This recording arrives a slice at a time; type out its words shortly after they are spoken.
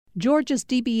Georgia's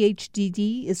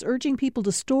DBHDD is urging people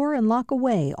to store and lock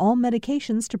away all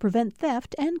medications to prevent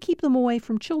theft and keep them away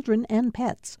from children and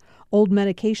pets. Old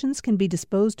medications can be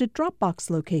disposed at Dropbox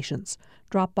locations.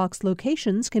 Dropbox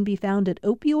locations can be found at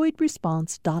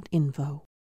opioidresponse.info.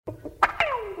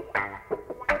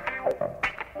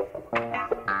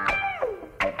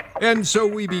 And so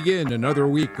we begin another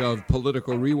week of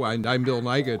Political Rewind. I'm Bill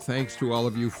Nygut. Thanks to all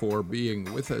of you for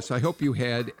being with us. I hope you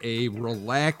had a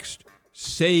relaxed,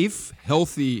 safe,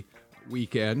 healthy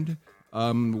weekend.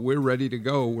 We're ready to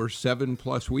go. We're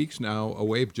 7+ weeks now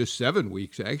away, just 7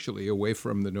 weeks actually, away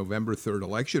from the November 3rd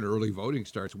election. Early voting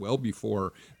starts well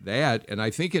before that. And I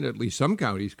think in at least some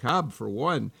counties, Cobb for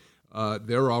one,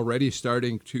 they're already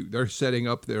they're setting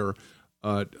up their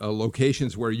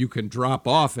locations where you can drop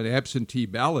off an absentee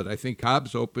ballot. I think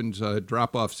Cobb's opens a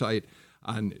drop-off site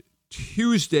on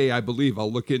Tuesday, I believe. I'll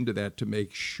look into that to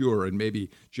make sure, and maybe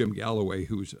Jim Galloway,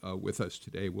 who's with us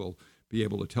today, will be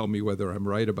able to tell me whether I'm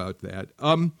right about that.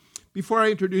 Before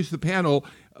I introduce the panel,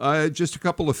 just a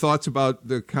couple of thoughts about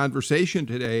the conversation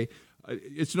today.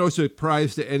 It's no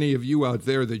surprise to any of you out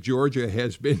there that Georgia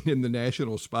has been in the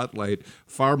national spotlight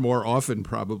far more often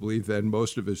probably than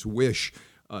most of us wish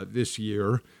this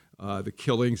year. The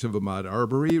killings of Ahmaud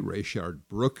Arbery, Rayshard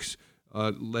Brooks,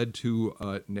 led to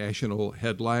national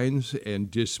headlines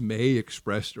and dismay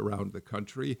expressed around the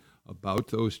country about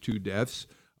those two deaths.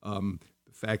 The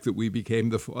fact that we became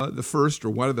the first, or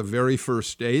one of the very first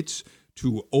states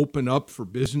to open up for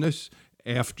business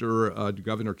after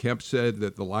Governor Kemp said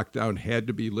that the lockdown had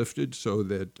to be lifted so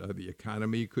that the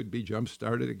economy could be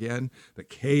jump-started again. The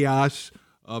chaos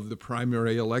of the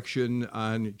primary election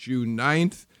on June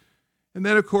 9th. And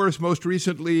then, of course, most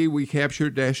recently, we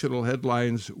captured national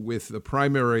headlines with the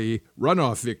primary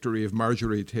runoff victory of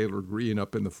Marjorie Taylor Greene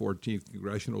up in the 14th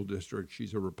Congressional District.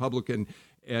 She's a Republican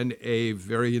and a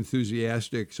very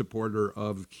enthusiastic supporter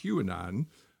of Qanon.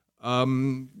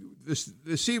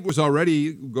 The seat was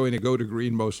already going to go to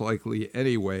Greene most likely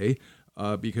anyway,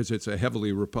 because it's a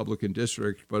heavily Republican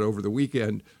district. But over the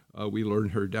weekend, we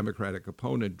learned her Democratic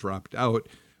opponent dropped out.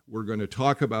 We're going to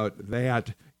talk about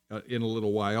that in a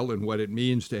little while and what it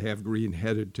means to have Greene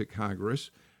headed to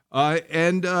Congress.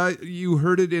 And you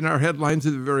heard it in our headlines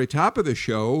at the very top of the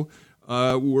show.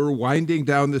 We're winding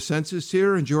down the census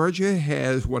here, and Georgia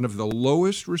has one of the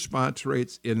lowest response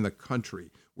rates in the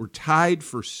country. We're tied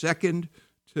for second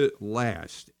to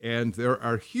last, and there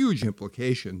are huge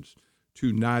implications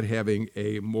to not having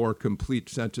a more complete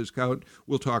census count.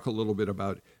 We'll talk a little bit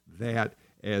about that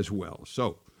as well.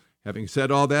 So, having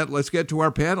said all that, let's get to our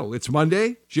panel. It's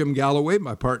Monday. Jim Galloway,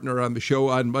 my partner on the show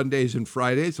on Mondays and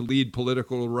Fridays, lead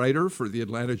political writer for the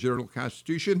Atlanta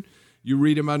Journal-Constitution. You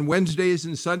read him on Wednesdays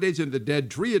and Sundays in the Dead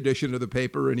Tree edition of the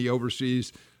paper, and he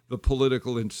oversees the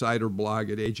Political Insider blog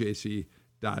at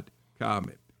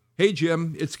ajc.com. Hey,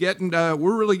 Jim, it's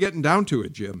we're really getting down to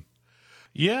it, Jim.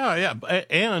 Yeah.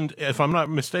 And if I'm not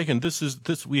mistaken,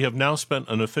 we have now spent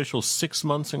an official 6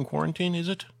 months in quarantine, is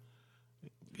it?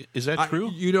 Is that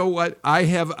true? You know what?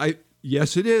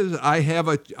 Yes, it is. I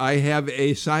have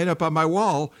a sign up on my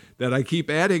wall that I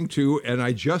keep adding to, and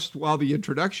I just, while the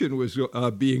introduction was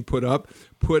being put up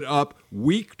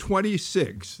week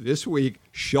 26 this week,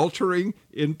 sheltering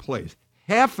in place.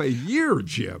 Half a year,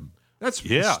 Jim. That's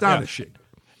astonishing. Yeah.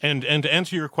 And to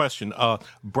answer your question,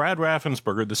 Brad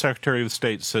Raffensperger, the Secretary of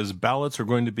State, says ballots are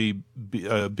going to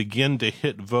begin to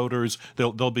hit voters.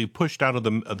 They'll be pushed out of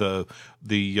the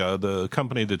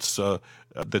company that's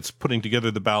putting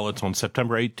together the ballots on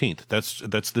September 18th.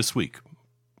 That's this week.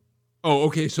 Oh,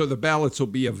 okay. So the ballots will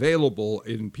be available,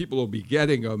 and people will be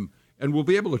getting them, and we'll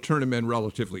be able to turn them in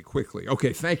relatively quickly.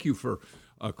 Okay. Thank you for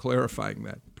clarifying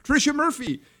that. Patricia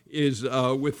Murphy is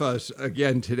with us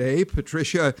again today.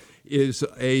 Patricia is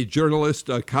a journalist,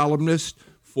 a columnist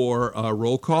for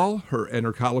Roll Call.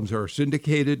 Her columns are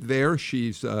syndicated there.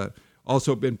 She's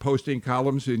also been posting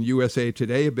columns in USA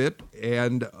Today a bit,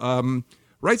 and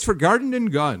writes for Garden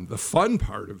and Gun, the fun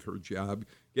part of her job,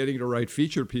 getting to write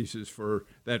feature pieces for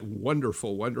that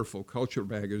wonderful, wonderful culture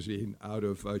magazine out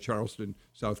of Charleston,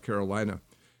 South Carolina.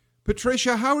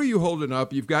 Patricia, how are you holding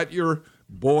up? You've got your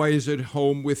boys at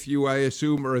home with you, I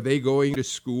assume, or are they going to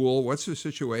school? What's the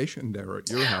situation there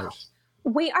at your house?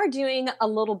 We are doing a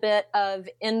little bit of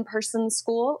in-person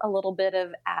school, a little bit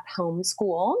of at-home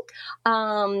school.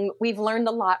 We've learned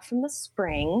a lot from the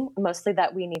spring, mostly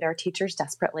that we need our teachers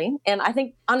desperately. And I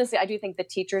think, honestly, I do think the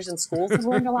teachers in schools have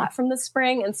learned a lot from the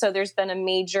spring. And so there's been a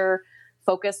major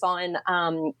focus on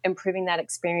improving that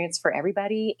experience for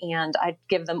everybody. And I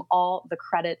give them all the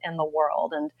credit in the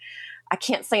world. And I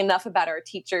can't say enough about our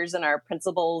teachers and our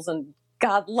principals and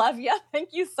God love you. Thank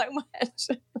you so much.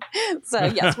 So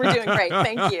yes, we're doing great.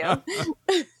 Thank you.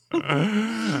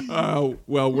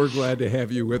 Well, we're glad to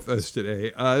have you with us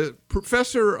today.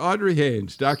 Professor Audrey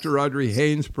Haynes, Dr. Audrey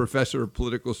Haynes, Professor of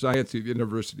Political Science at the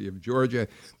University of Georgia,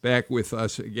 back with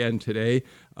us again today.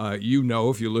 You know,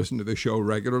 if you listen to the show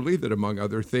regularly, that among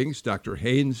other things, Dr.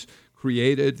 Haynes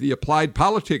created the Applied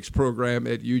Politics program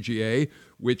at UGA,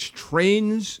 which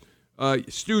trains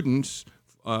students,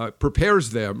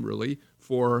 prepares them, really,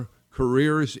 for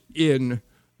careers in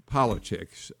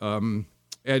politics. And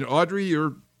Audrey,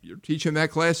 you're teaching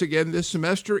that class again this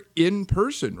semester in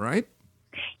person, right?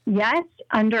 Yes,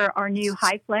 under our new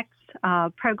HighFlex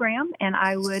program. And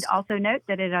I would also note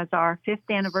that it is our 5th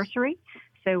anniversary.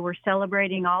 So we're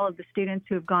celebrating all of the students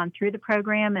who have gone through the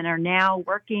program and are now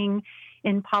working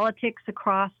in politics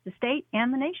across the state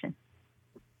and the nation.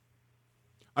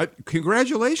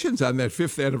 Congratulations on that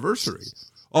 5th anniversary.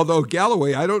 Although,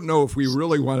 Galloway, I don't know if we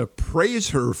really want to praise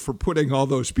her for putting all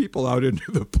those people out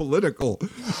into the political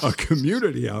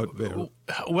community out there.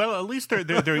 Well, at least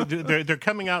they're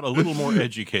coming out a little more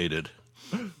educated.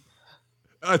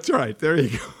 That's right. There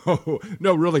you go.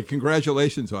 No, really,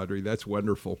 congratulations, Audrey. That's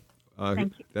wonderful.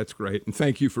 Thank you. That's great. And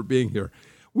thank you for being here.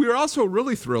 We are also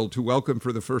really thrilled to welcome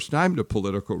for the first time to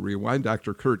Political Rewind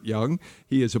Dr. Kurt Young.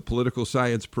 He is a political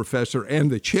science professor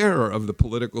and the chair of the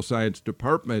political science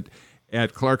department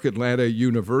at Clark Atlanta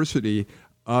University.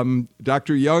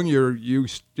 Dr. Young, you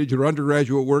did your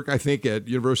undergraduate work, I think, at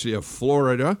University of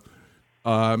Florida,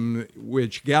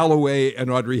 which Galloway and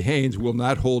Audrey Haynes will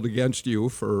not hold against you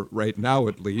for right now,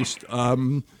 at least.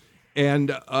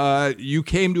 And you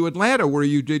came to Atlanta where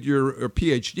you did your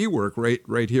PhD work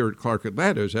right here at Clark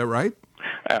Atlanta. Is that right?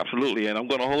 Absolutely, and I'm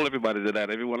going to hold everybody to that.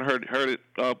 Everyone heard it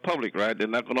public, right? They're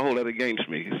not going to hold that against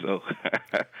me. So,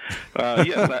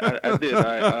 yes, I did.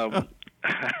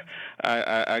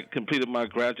 I completed my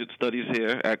graduate studies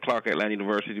here at Clark Atlanta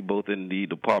University, both in the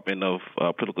Department of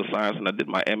Political Science, and I did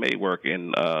my MA work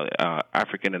in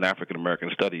African and African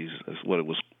American Studies, is what it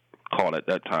was called at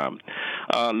that time.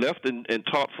 Left and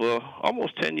taught for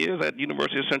almost 10 years at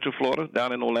University of Central Florida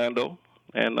down in Orlando,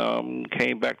 and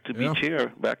came back to be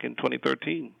chair back in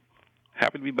 2013.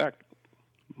 Happy to be back.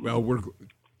 Well,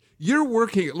 you're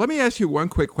working. Let me ask you one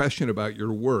quick question about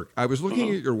your work. I was looking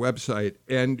at your website,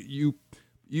 and you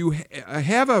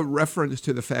have a reference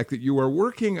to the fact that you are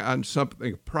working on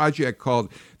a project called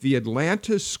the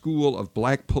Atlanta School of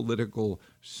Black Political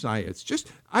Science.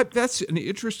 That's an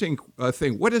interesting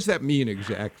thing. What does that mean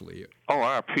exactly? Oh,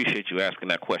 I appreciate you asking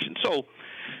that question. So,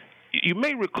 you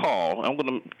may recall, I'm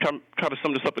going to try to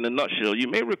sum this up in a nutshell. You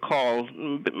may recall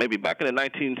maybe back in the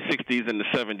 1960s and the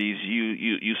 70s,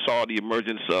 you saw the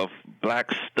emergence of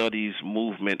black studies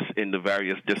movements in the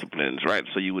various disciplines, right?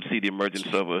 So you would see the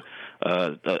emergence of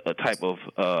a type of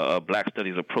black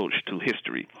studies approach to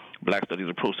history, black studies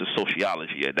approach to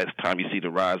sociology. At that time, you see the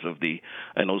rise of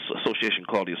an association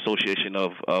called the Association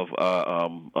of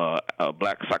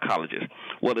Black Psychologists.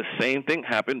 Well, the same thing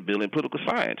happened in political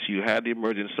science. You had the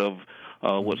emergence of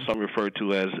what some refer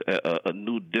to as a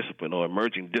new discipline or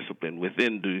emerging discipline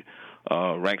within the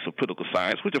ranks of political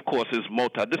science, which of course is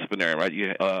multidisciplinary, right?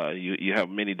 You have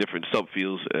many different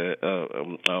subfields,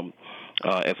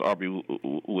 as Aubrey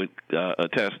would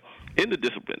attest, in the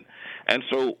discipline. And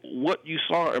so what you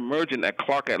saw emerging at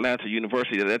Clark Atlanta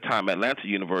University at that time, Atlanta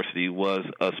University, was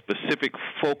a specific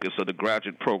focus of the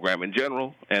graduate program in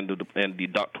general and the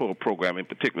doctoral program in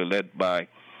particular, led by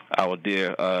our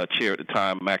dear chair at the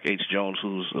time, Mac H. Jones,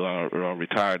 who's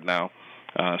retired now,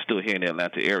 still here in the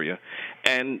Atlanta area.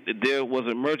 And there was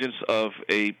emergence of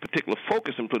a particular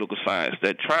focus in political science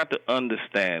that tried to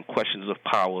understand questions of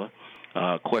power,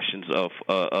 questions of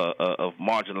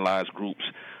marginalized groups,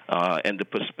 and the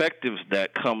perspectives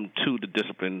that come to the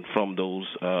discipline from those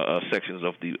sections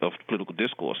of political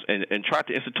discourse, and try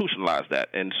to institutionalize that.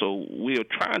 And so we are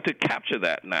trying to capture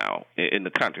that now in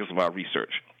the context of our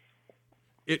research.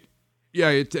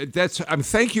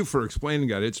 Thank you for explaining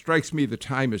that. It strikes me the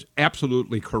time is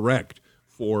absolutely correct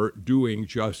for doing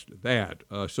just that.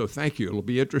 So thank you. It'll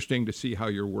be interesting to see how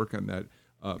your work on that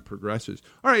progresses.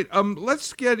 All right,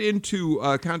 let's get into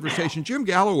conversation. Jim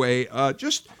Galloway,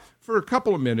 just for a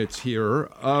couple of minutes here,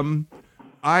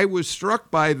 I was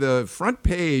struck by the front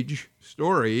page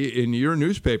story in your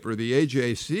newspaper, the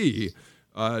AJC.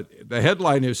 The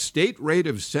headline is "State Rate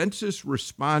of Census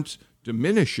Response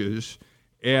Diminishes."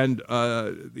 And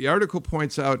the article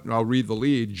points out, and I'll read the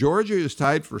lead, Georgia is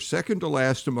tied for second to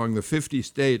last among the 50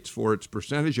 states for its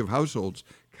percentage of households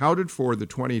counted for the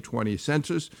 2020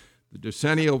 census, the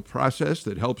decennial process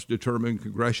that helps determine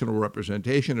congressional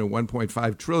representation and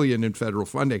 $1.5 trillion in federal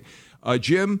funding.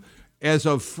 Jim, as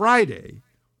of Friday,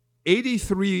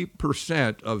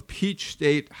 83% of Peach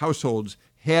State households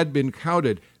had been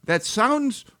counted. That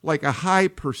sounds like a high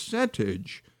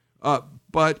percentage,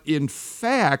 but in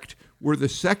fact, we're the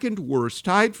second worst,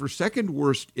 tied for second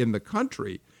worst in the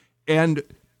country. And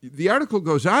the article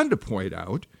goes on to point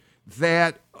out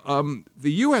that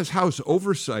the U.S. House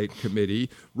Oversight Committee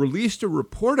released a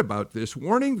report about this,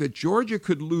 warning that Georgia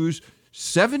could lose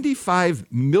 $75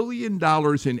 million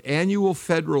in annual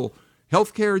federal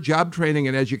healthcare, job training,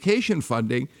 and education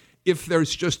funding if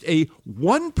there's just a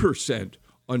 1%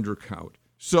 undercount.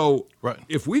 So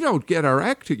if we don't get our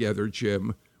act together,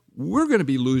 Jim, we're going to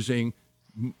be losing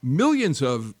millions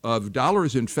of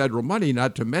dollars in federal money,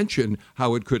 not to mention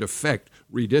how it could affect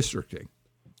redistricting.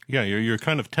 Yeah, you're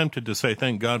kind of tempted to say,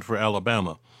 thank God for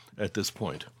Alabama at this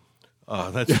point.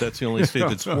 That's the only state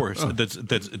that's worse.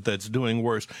 That's doing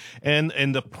worse. And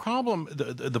the problem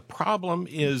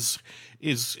is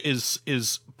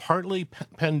partly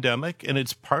pandemic, and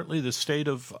it's partly the state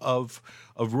of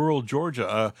rural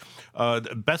Georgia.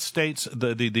 Best states,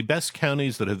 the best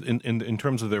counties that have in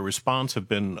terms of their response have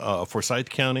been Forsyth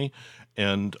County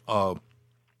and on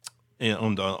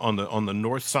the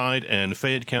north side, and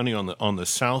Fayette County on the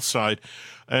south side,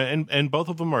 and both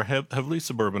of them are heavily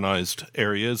suburbanized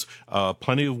areas.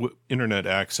 Plenty of internet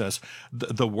access.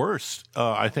 The worst,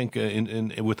 I think,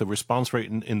 with the response rate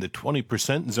in the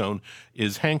 20% zone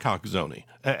is Hancock County.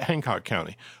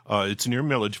 It's near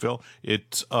Milledgeville.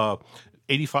 It's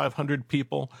 8,500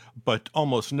 people, but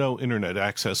almost no internet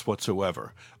access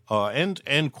whatsoever.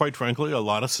 And quite frankly, a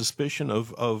lot of suspicion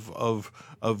of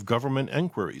government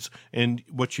inquiries. And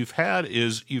what you've had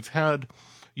is you've had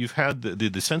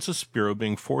the Census Bureau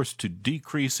being forced to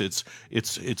decrease its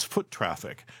foot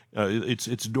traffic,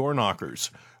 its door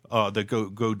knockers that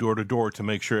go door to door to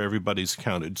make sure everybody's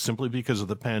counted, simply because of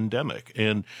the pandemic.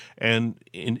 And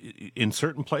in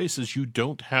certain places, you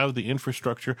don't have the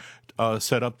infrastructure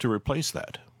set up to replace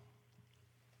that.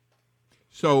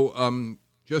 So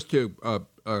just to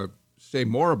say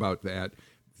more about that,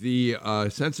 the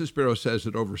Census Bureau says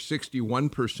that over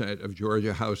 61% of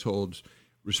Georgia households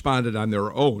responded on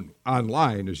their own,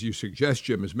 online, as you suggest,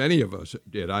 Jim, as many of us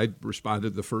did. I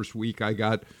responded the first week I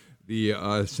got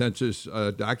the census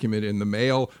document in the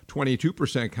mail.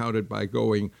 22% counted by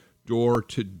going door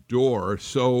to door.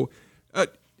 So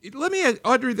let me ask,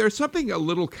 Audrey, there's something a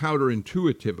little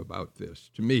counterintuitive about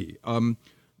this to me.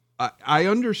 I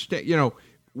understand,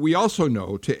 we also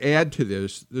know, to add to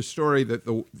this, the story that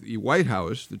the White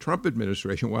House, the Trump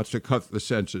administration, wants to cut the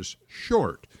census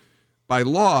short. By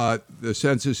law, the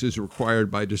census is required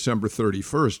by December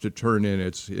 31st to turn in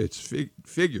its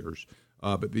figures.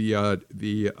 But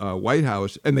the White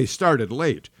House, and they started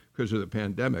late because of the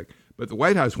pandemic, but the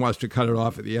White House wants to cut it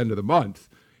off at the end of the month.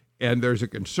 And there's a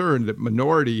concern that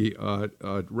minority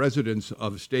residents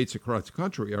of states across the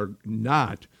country are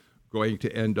not going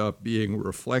to end up being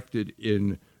reflected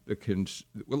in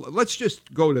well, let's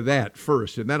just go to that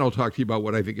first, and then I'll talk to you about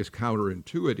what I think is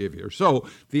counterintuitive here. So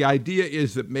the idea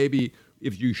is that maybe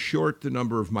if you short the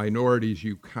number of minorities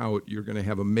you count, you're going to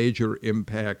have a major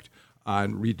impact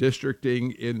on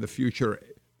redistricting in the future,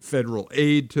 federal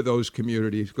aid to those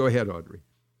communities. Go ahead, Audrey.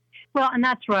 Well, and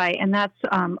that's right. And that's,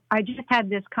 I just had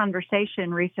this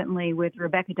conversation recently with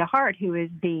Rebecca DeHart, who is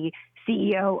the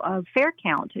CEO of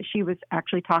FairCount. She was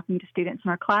actually talking to students in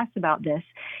our class about this.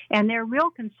 And there are real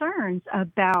concerns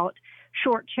about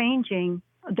shortchanging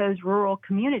those rural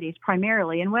communities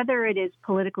primarily, and whether it is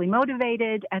politically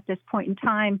motivated at this point in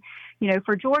time.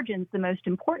 For Georgians, the most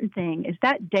important thing is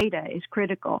that data is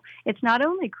critical. It's not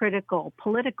only critical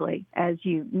politically, as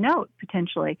you note,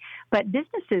 potentially, but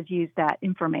businesses use that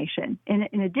information.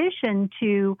 In addition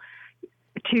to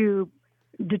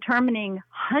determining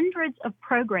hundreds of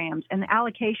programs and the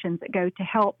allocations that go to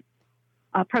help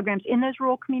programs in those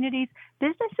rural communities,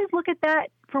 businesses look at that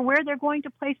for where they're going to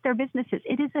place their businesses.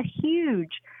 It is a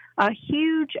huge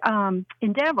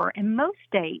endeavor, and most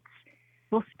states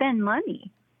will spend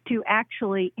money to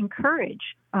actually encourage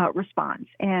response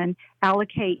and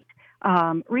allocate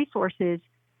resources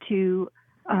to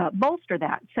bolster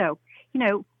that. So,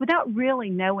 without really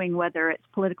knowing whether it's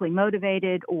politically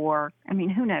motivated or,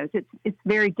 who knows? It's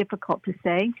very difficult to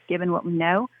say, given what we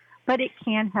know, but it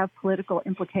can have political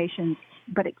implications,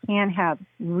 but it can have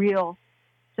real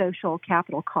social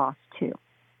capital costs, too.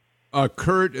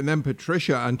 Kurt, and then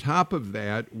Patricia, on top of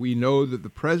that, we know that the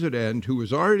president, who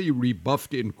was already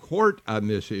rebuffed in court on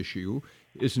this issue,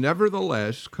 is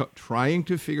nevertheless trying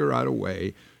to figure out a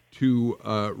way to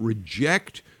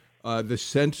reject the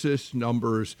census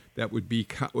numbers that would be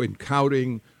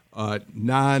counting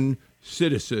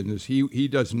citizens. He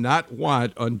does not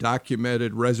want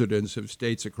undocumented residents of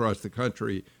states across the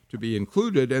country to be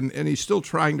included, and he's still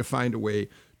trying to find a way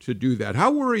to do that.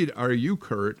 How worried are you,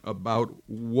 Kurt, about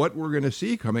what we're going to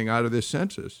see coming out of this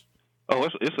census? Oh,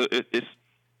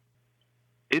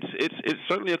 it's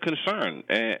certainly a concern,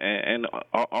 and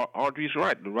Audrey's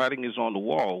right. The writing is on the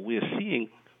wall. We're seeing.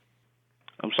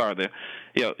 I'm sorry there.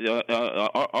 Yeah,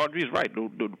 Audrey's right.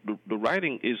 The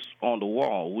writing is on the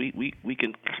wall. We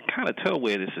can kind of tell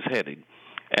where this is heading,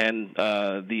 and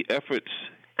the efforts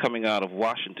coming out of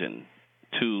Washington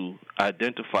to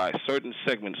identify certain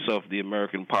segments of the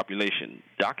American population,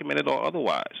 documented or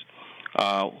otherwise,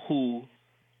 who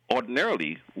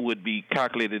ordinarily would be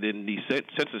calculated in the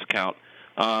census count.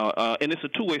 And it's a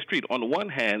two-way street. On the one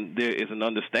hand, there is an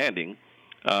understanding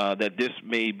that this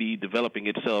may be developing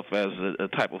itself as a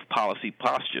type of policy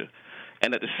posture.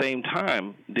 And at the same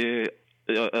time,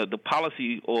 the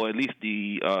policy, or at least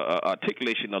the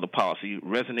articulation of the policy,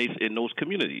 resonates in those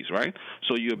communities, right?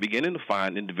 So you're beginning to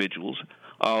find individuals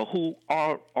who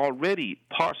are already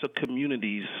parts of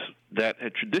communities that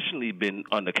had traditionally been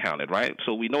undercounted, right?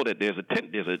 So we know that there's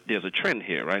a trend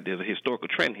here, right? There's a historical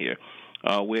trend here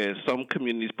where some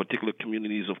communities, particular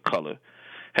communities of color,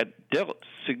 had dealt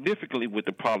significantly with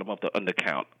the problem of the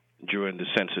undercount during the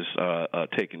census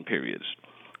taking periods.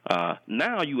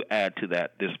 Now you add to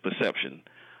that this perception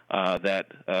that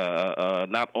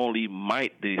not only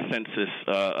might the census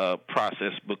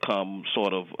process become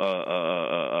sort of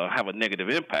have a negative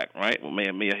impact, right?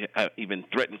 May have even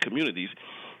threaten communities.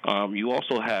 You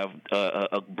also have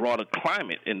a broader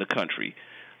climate in the country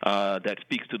that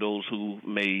speaks to those who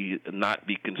may not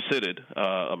be considered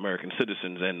American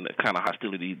citizens, and kind of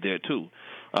hostility there too.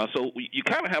 So you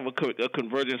kind of have a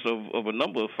convergence of a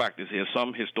number of factors here,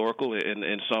 some historical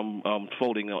and some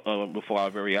folding before our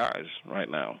very eyes right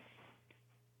now.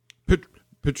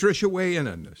 Patricia, weigh in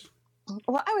on this.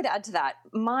 Well, I would add to that.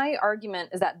 My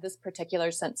argument is that this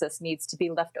particular census needs to be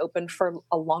left open for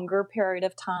a longer period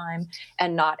of time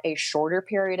and not a shorter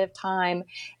period of time.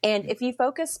 And if you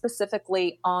focus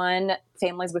specifically on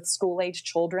families with school-age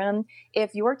children,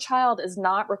 if your child is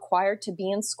not required to be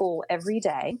in school every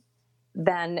day,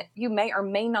 then you may or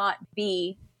may not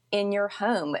be in your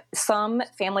home. Some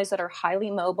families that are highly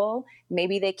mobile,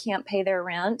 maybe they can't pay their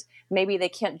rent. Maybe they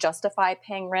can't justify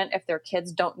paying rent if their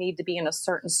kids don't need to be in a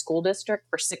certain school district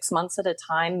for 6 months at a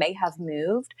time, may have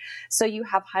moved. So you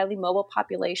have highly mobile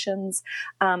populations,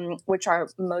 which are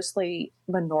mostly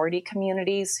minority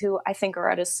communities, who I think are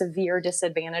at a severe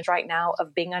disadvantage right now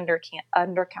of being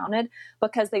undercounted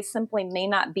because they simply may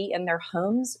not be in their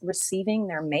homes receiving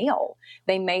their mail.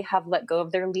 They may have let go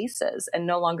of their leases and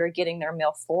no longer getting their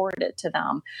mail forwarded to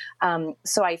them.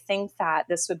 So I think that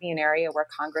this would be an area where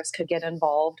Congress could get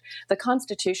involved. The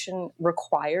Constitution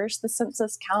requires the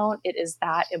census count. It is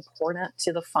that important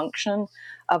to the function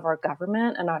of our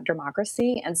government and our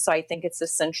democracy. And so I think it's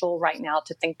essential right now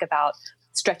to think about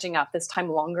stretching out this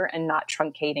time longer and not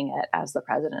truncating it, as the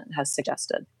president has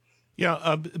suggested.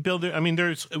 Yeah, Bill. I mean,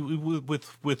 there's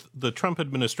with the Trump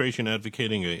administration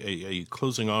advocating a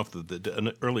closing off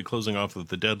an early closing off of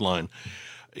the deadline.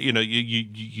 You know,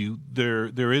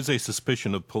 there is a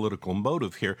suspicion of political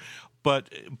motive here, but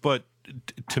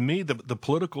to me, the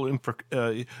political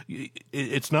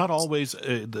it's not always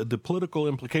the political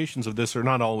implications of this are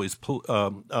not always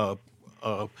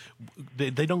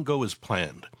they don't go as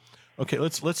planned. Okay,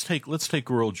 let's take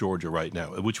rural Georgia right now,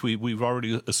 which we've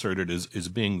already asserted is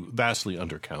being vastly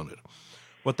undercounted.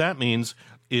 What that means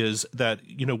is that,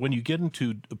 you know, when you get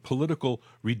into political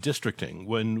redistricting,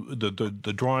 when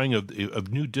the drawing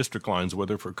of new district lines,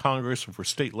 whether for Congress or for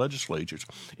state legislatures,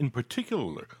 in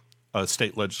particular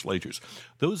state legislatures,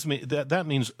 that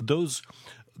means those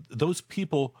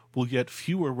people will get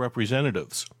fewer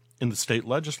representatives in the state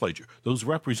legislature. Those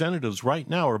representatives right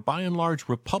now are by and large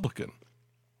Republican.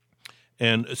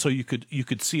 And so you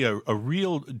could see a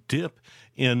real dip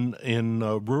in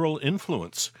rural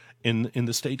influence in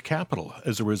the state capital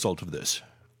as a result of this.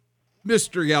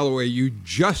 Mr. Galloway, you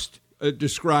just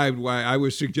described why I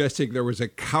was suggesting there was a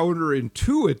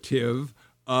counterintuitive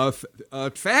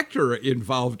factor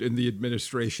involved in the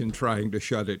administration trying to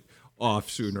shut it off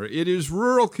sooner. It is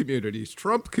rural communities,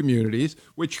 Trump communities,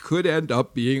 which could end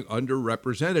up being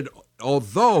underrepresented.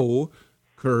 Although,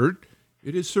 Kurt,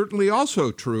 it is certainly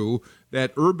also true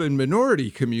that urban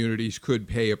minority communities could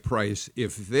pay a price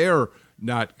if they're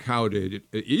not counted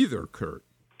either, Kurt.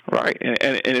 Right,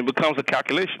 and it becomes a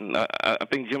calculation. I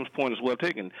think Jim's point is well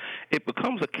taken. It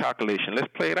becomes a calculation. Let's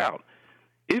play it out.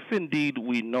 If indeed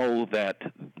we know that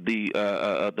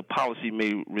the policy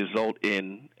may result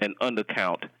in an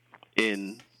undercount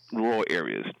in rural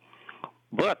areas,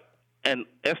 but an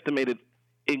estimated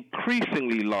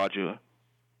increasingly larger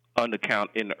undercount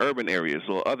in urban areas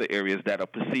or other areas that are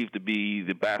perceived to be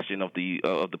the bastion of the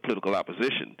political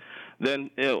opposition, then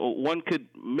one could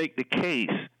make the case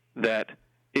that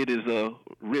it is a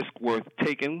risk worth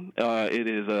taking. It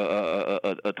is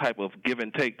a type of give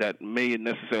and take that may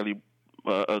necessarily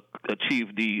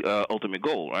achieve the ultimate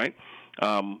goal, right?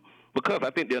 Because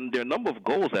I think there are a number of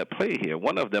goals at play here.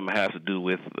 One of them has to do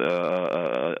with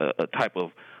a type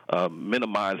of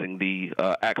minimizing the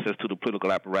access to the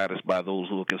political apparatus by those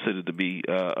who are considered to be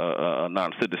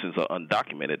non-citizens or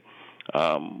undocumented.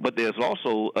 But there's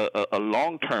also a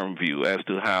long-term view as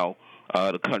to how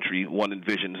the country one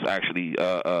envisions actually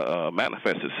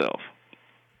manifests itself.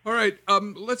 All right,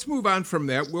 let's move on from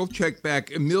that. We'll check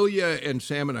back. Amelia and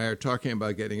Sam and I are talking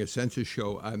about getting a census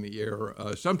show on the air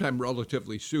sometime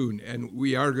relatively soon, and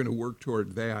we are going to work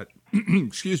toward that.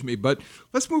 Excuse me, but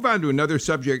let's move on to another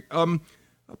subject.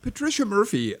 Patricia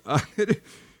Murphy, as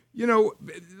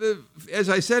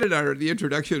I said in the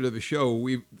introduction to the show,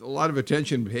 we've a lot of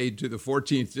attention paid to the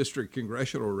 14th District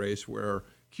congressional race where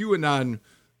QAnon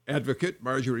advocate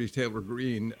Marjorie Taylor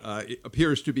Greene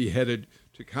appears to be headed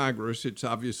to Congress. It's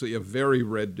obviously a very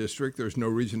red district. There's no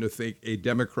reason to think a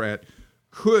Democrat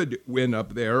could win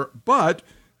up there. But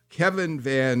Kevin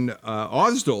Van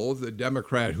Osdol, the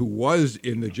Democrat who was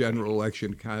in the general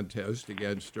election contest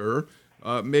against her,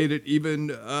 made it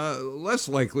even less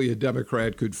likely a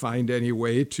Democrat could find any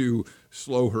way to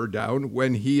slow her down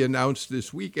when he announced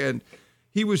this weekend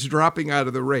he was dropping out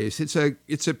of the race.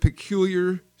 It's a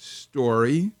peculiar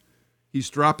story. He's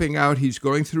dropping out. He's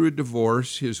going through a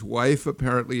divorce. His wife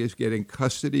apparently is getting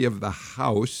custody of the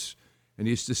house, and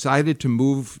he's decided to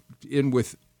move in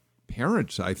with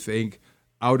parents, I think,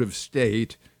 out of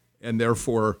state, and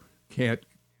therefore can't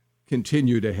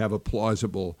continue to have a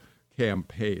plausible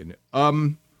campaign.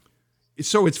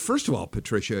 So it's, first of all,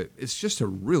 Patricia, it's just a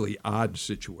really odd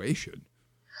situation.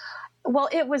 Well,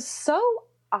 it was so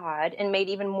odd and made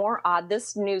even more odd.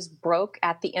 This news broke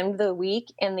at the end of the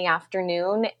week in the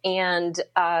afternoon, and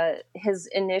his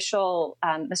initial,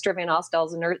 Mr. Van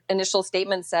Osdol's initial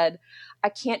statement said, "I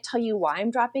can't tell you why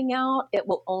I'm dropping out. It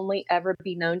will only ever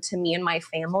be known to me and my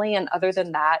family. And other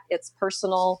than that, it's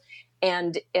personal,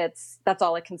 and that's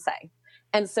all I can say."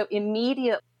 And so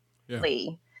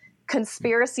immediately,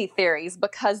 conspiracy theories,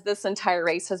 because this entire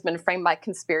race has been framed by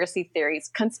conspiracy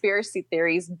theories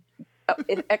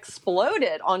it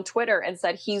exploded on Twitter and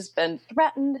said he's been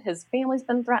threatened, his family's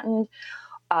been threatened,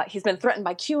 he's been threatened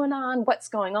by QAnon, what's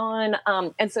going on?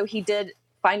 And so he did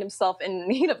find himself in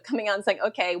need of coming out and saying,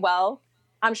 okay, well,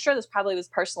 I'm sure this probably was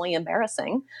personally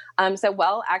embarrassing.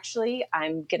 Well, actually,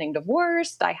 I'm getting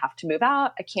divorced. I have to move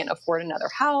out. I can't afford another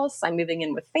house. I'm moving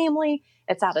in with family.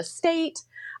 It's out of state.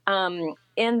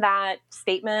 In that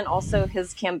statement, also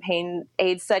his campaign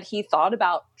aide said he thought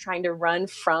about trying to run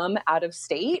from out of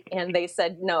state, and they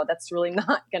said, no, that's really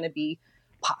not going to be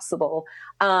possible.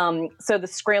 So the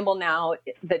scramble now,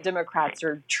 the Democrats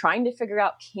are trying to figure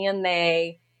out, can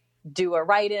they do a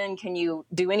write-in? Can you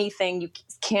do anything? You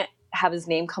can't have his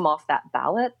name come off that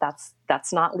ballot.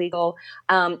 That's not legal.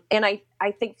 And I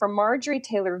think for Marjorie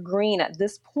Taylor Greene at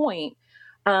this point,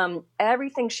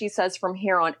 everything she says from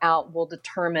here on out will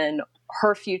determine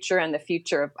her future and the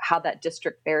future of how that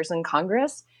district fares in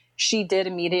Congress. She did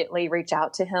immediately reach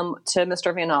out to him, to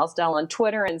Mr. Van Osdol on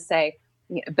Twitter and say,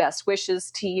 best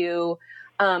wishes to you.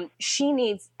 She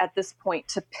needs at this point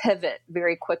to pivot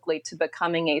very quickly to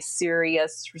becoming a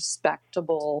serious,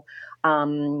 respectable,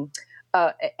 and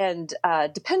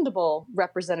dependable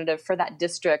representative for that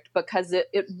district, because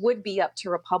it would be up to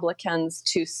Republicans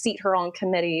to seat her on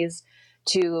committees,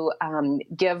 to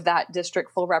give that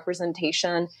district full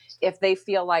representation. If they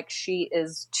feel like she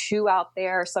is too out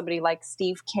there, somebody like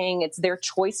Steve King, it's their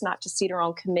choice not to seat her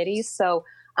on committees. So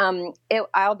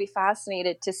I'll be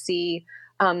fascinated to see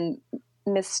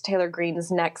Miss Taylor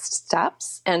Greene's next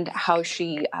steps and how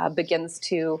she begins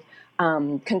to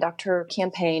conduct her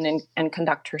campaign and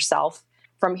conduct herself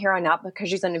from here on out, because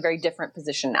she's in a very different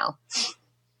position now.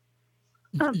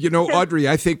 Audrey,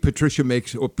 I think Patricia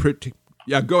makes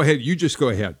yeah, go ahead. You just go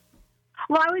ahead.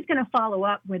 Well, I was going to follow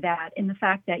up with that in the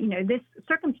fact that, this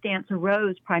circumstance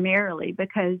arose primarily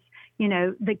because,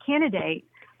 the candidate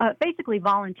basically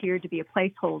volunteered to be a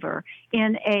placeholder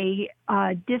in a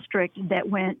district that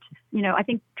went, I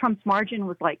think Trump's margin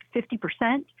was like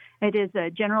 50%. It is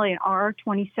generally an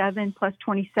R27 plus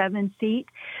 27 seat.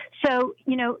 So,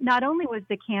 not only was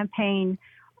the campaign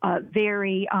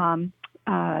very,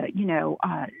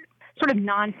 sort of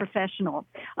non-professional.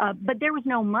 But there was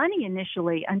no money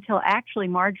initially until actually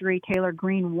Marjorie Taylor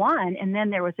Greene won, and then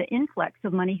there was an influx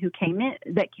of money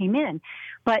that came in.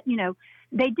 But,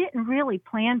 they didn't really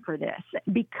plan for this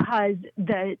because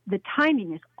the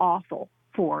timing is awful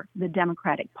for the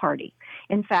Democratic Party.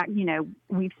 In fact,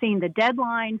 we've seen the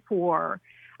deadline for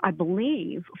a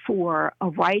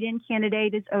write-in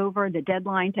candidate is over. The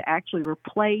deadline to actually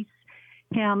replace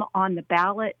him on the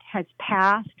ballot has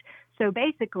passed. So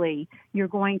basically, you're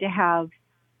going to have,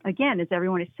 again, as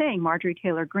everyone is saying, Marjorie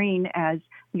Taylor Greene as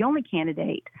the only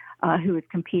candidate who is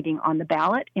competing on the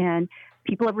ballot. And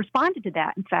people have responded to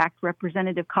that. In fact,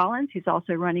 Representative Collins, who's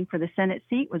also running for the Senate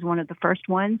seat, was one of the first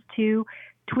ones to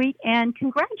tweet and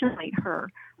congratulate her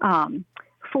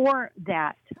for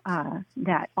that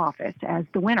office as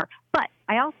the winner. But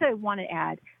I also want to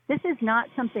add, this is not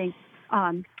something.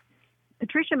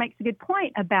 Patricia makes a good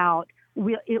point about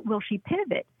will she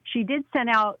pivot? She did send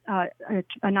out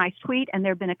a nice tweet, and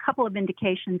there have been a couple of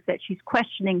indications that she's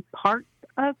questioning parts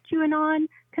of QAnon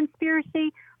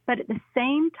conspiracy. But at the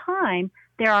same time,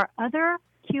 there are other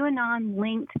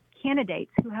QAnon-linked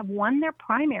candidates who have won their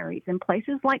primaries in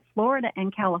places like Florida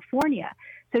and California.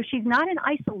 So she's not in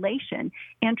isolation.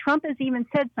 And Trump has even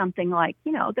said something like,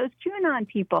 those QAnon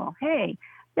people, hey,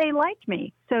 they like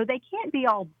me, so they can't be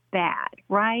all bad,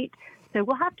 right? So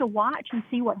we'll have to watch and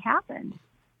see what happens.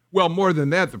 Well, more than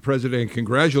that, the president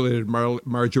congratulated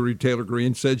Marjorie Taylor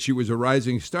Greene, said she was a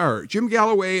rising star. Jim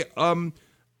Galloway,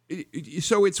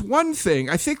 so it's one thing.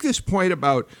 I think this point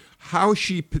about how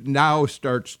she now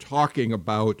starts talking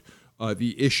about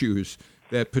the issues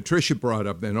that Patricia brought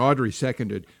up and Audrey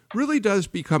seconded really does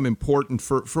become important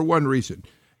for one reason.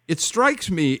 It strikes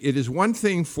me it is one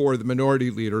thing for the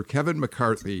minority leader, Kevin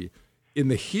McCarthy, in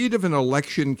the heat of an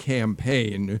election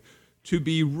campaign to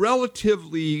be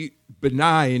relatively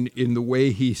benign in the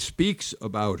way he speaks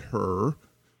about her.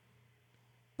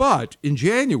 But in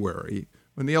January,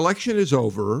 when the election is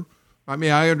over,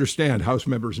 I understand House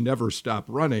members never stop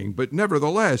running, but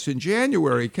nevertheless, in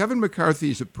January, Kevin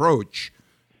McCarthy's approach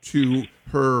to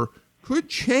her could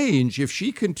change if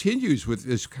she continues with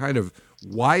this kind of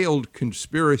wild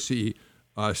conspiracy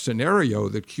scenario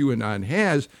that QAnon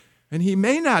has, and he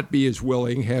may not be as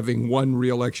willing, having won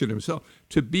re-election himself,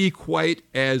 to be quite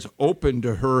as open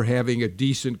to her having a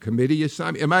decent committee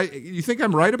assignment. You think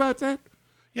I'm right about that?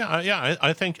 Yeah.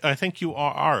 I think you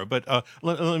are. But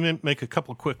let me make a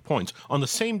couple of quick points. On the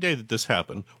same day that this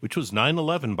happened, which was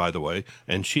 9/11, by the way,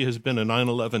 and she has been a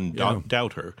 9/11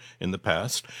 doubter in the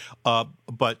past.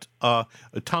 But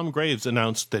Tom Graves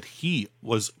announced that he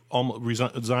was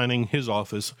resigning his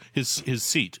office, his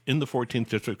seat in the 14th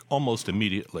district almost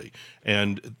immediately,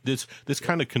 and this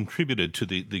kind of contributed to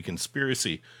the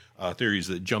conspiracy theories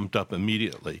that jumped up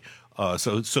immediately.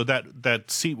 So that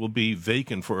seat will be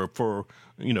vacant for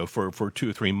 2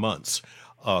 or 3 months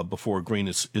before Greene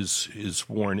is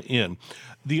sworn in.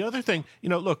 The other thing,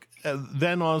 look,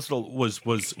 Van Osdol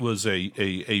was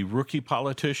a rookie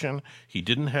politician. He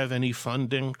didn't have any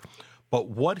funding, but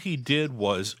what he did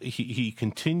was he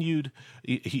continued.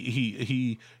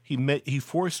 He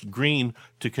forced Greene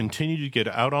to continue to get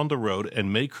out on the road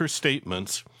and make her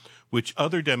statements, which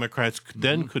other Democrats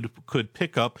then could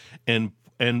pick up and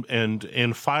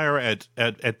fire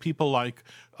at people like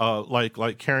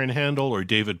Karen Handel or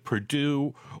David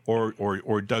Perdue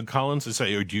or Doug Collins to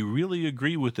say, do you really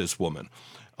agree with this woman?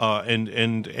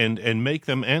 And make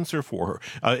them answer for her.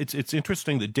 It's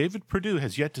interesting that David Perdue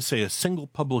has yet to say a single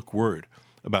public word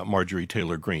about Marjorie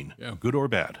Taylor Greene, good or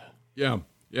bad. Yeah.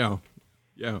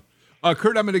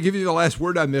 Kurt, I'm going to give you the last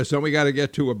word on this, and we got to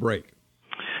get to a break.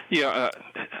 Yeah,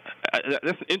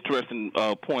 that's an interesting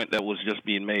point that was just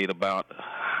being made about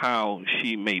how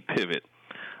she may pivot.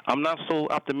 I'm not so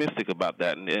optimistic about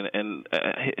that, and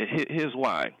here's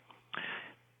why.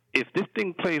 If this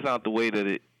thing plays out the way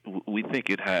that we think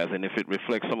it has, and if it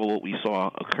reflects some of what we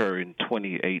saw occur in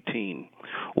 2018,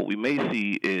 what we may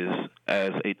see is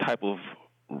as a type of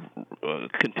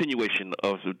continuation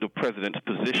of the president's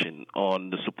position on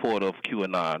the support of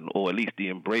QAnon, or at least the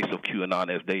embrace of QAnon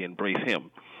as they embrace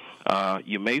him.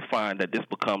 You may find that this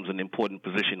becomes an important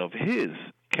position of his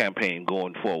campaign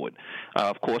going forward.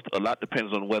 Of course, a lot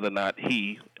depends on whether or not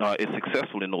he is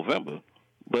successful in November,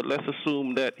 but let's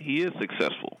assume that he is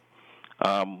successful.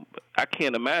 I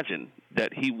can't imagine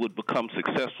that he would become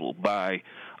successful by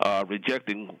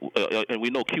rejecting, and we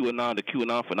know the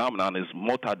QAnon phenomenon is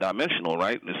multidimensional,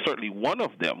 right? And certainly one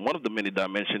of the many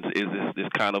dimensions is this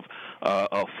kind of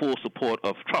full support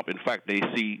of Trump. In fact, they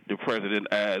see the president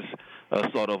as a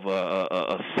sort of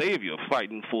a savior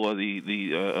fighting for the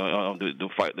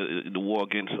war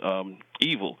against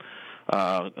evil.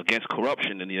 against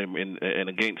corruption and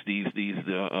against these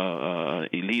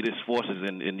elitist forces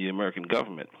in the American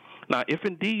government. Now, if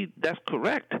indeed that's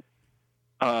correct,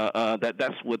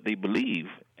 that's what they believe,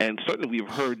 and certainly we've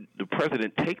heard the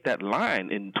president take that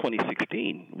line in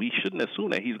 2016. We shouldn't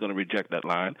assume that he's going to reject that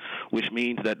line, which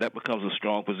means that becomes a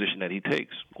strong position that he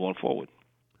takes going forward.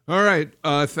 All right.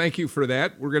 Thank you for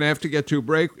that. We're going to have to get to a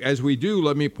break. As we do,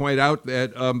 let me point out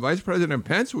that Vice President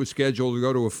Pence was scheduled to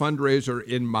go to a fundraiser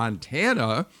in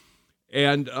Montana.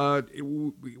 And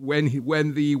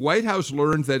when the White House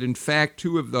learned that, in fact,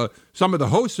 some of the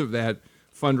hosts of that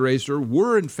fundraiser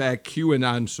were, in fact,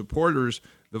 QAnon supporters,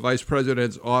 the vice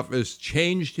president's office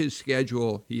changed his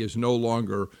schedule. He is no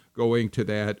longer going to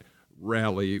that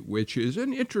rally, which is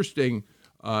an interesting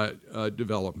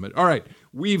development. All right,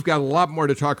 we've got a lot more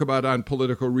to talk about on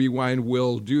Political Rewind.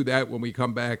 We'll do that when we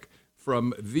come back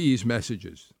from these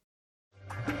messages.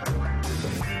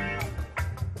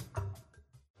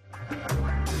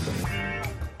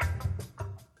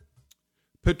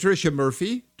 Patricia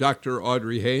Murphy, Dr.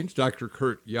 Audrey Haynes, Dr.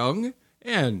 Kurt Young,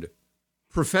 and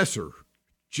Professor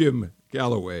Jim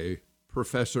Galloway,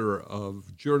 Professor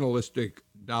of Journalistic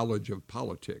Knowledge of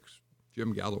Politics.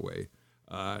 Jim Galloway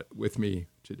with me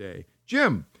today.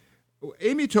 Jim,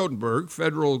 Amy Totenberg,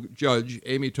 federal judge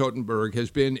Amy Totenberg, has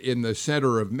been in the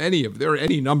center of there are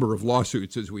any number of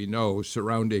lawsuits, as we know,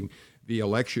 surrounding the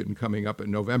election coming up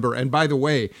in November. And by the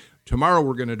way, tomorrow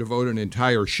we're going to devote an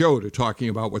entire show to talking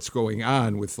about what's going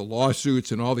on with the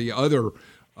lawsuits and all the other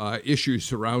issues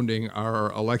surrounding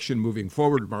our election moving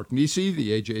forward. Mark Nisi,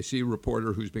 the AJC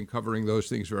reporter who's been covering those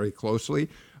things very closely,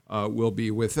 will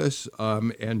be with us.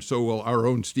 And so will our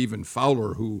own Stephen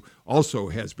Fowler, who also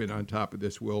has been on top of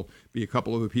this, will be a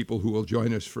couple of the people who will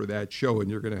join us for that show. And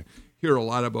you're going to hear a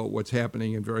lot about what's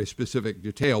happening in very specific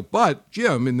detail. But,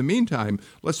 Jim, in the meantime,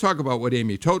 let's talk about what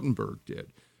Amy Totenberg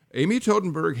did. Amy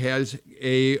Totenberg has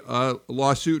a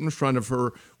lawsuit in front of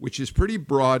her, which is pretty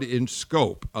broad in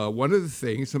scope. One of the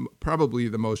things, probably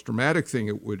the most dramatic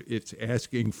thing it's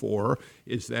asking for,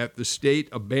 is that the state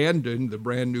abandon the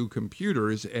brand new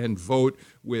computers and vote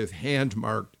with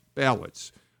hand-marked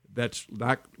ballots. That's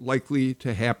not likely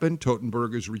to happen.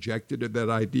 Totenberg has rejected that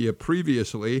idea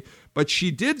previously, but she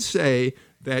did say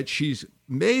that she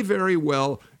may very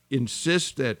well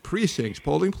insist that precincts,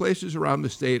 polling places around the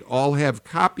state, all have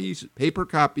paper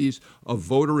copies of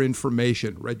voter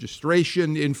information,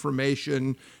 registration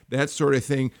information, that sort of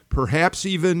thing, perhaps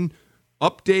even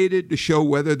updated to show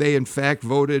whether they in fact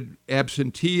voted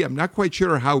absentee. I'm not quite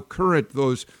sure how current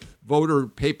those voter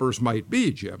papers might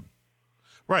be, Jim.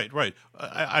 Right.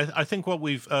 I think what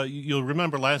you'll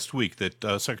remember last week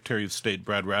that Secretary of State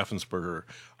Brad Raffensperger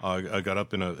got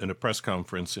up in a press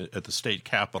conference at the state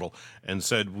capitol and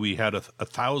said we had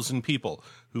 1,000 people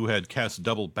who had cast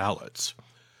double ballots.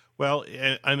 Well,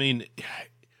 I mean,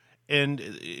 and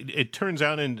it turns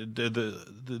out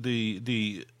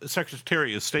the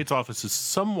Secretary of State's office is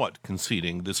somewhat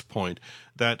conceding this point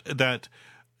that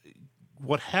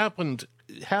what happens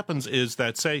is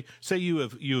that say you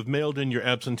have mailed in your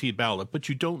absentee ballot, but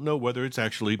you don't know whether it's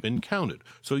actually been counted.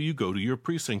 So you go to your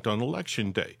precinct on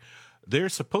election day. They're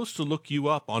supposed to look you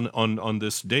up on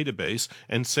this database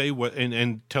and say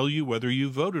and tell you whether you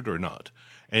voted or not.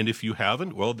 And if you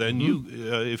haven't, well, then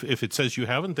if it says you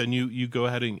haven't, then you go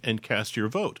ahead and cast your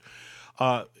vote.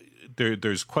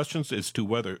 There's questions as to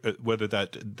whether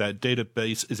that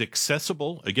database is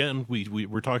accessible. Again,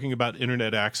 we're talking about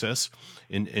internet access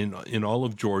in all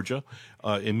of Georgia,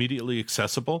 immediately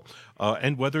accessible,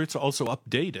 and whether it's also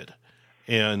updated.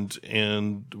 And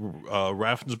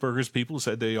Raffensperger's people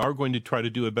said they are going to try to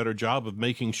do a better job of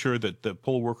making sure that the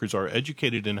poll workers are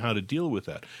educated in how to deal with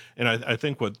that. And I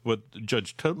think what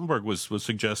Judge Totenberg was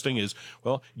suggesting is,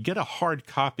 well, get a hard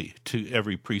copy to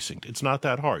every precinct. It's not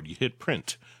that hard. You hit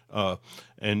print.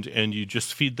 And you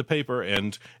just feed the paper,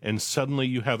 and suddenly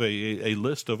you have a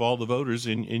list of all the voters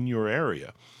in your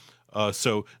area.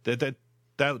 So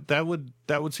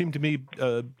that would seem to me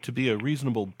to be a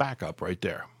reasonable backup right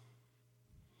there.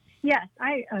 Yes,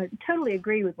 I totally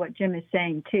agree with what Jim is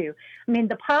saying too. I mean,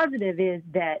 the positive is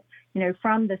that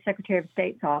from the Secretary of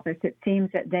State's office, it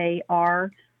seems that they are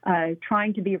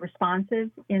trying to be responsive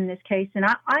in this case, and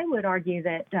I would argue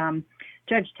that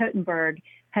Judge Totenberg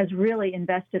has really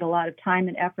invested a lot of time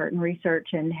and effort and research,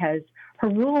 and her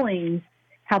rulings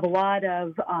have a lot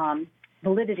of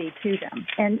validity to them.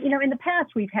 And, in the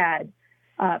past we've had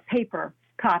paper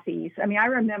copies. I mean, I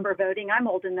remember voting. I'm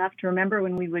old enough to remember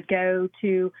when we would go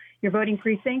to your voting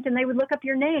precinct and they would look up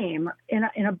your name in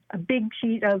a big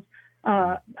sheet of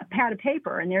a pad of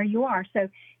paper, and there you are. So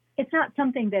it's not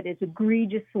something that is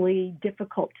egregiously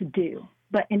difficult to do.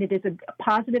 and it is a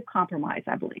positive compromise,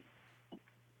 I believe.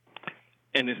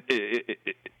 And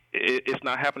it's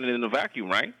not happening in a vacuum,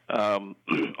 right?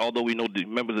 Although we know the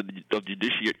members of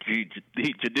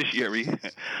the judiciary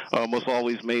must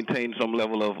always maintain some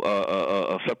level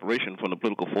of separation from the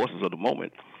political forces of the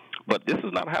moment. But this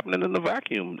is not happening in a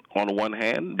vacuum. On the one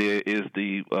hand, there is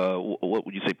the what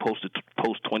would you say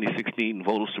post-2016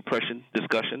 voter suppression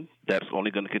discussion that's only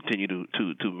going to continue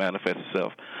to manifest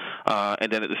itself,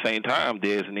 and then at the same time,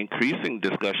 there's an increasing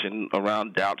discussion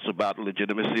around doubts about the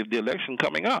legitimacy of the election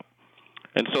coming up.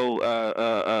 And so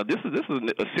this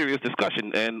is a serious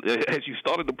discussion. And as you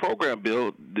started the program,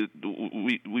 Bill,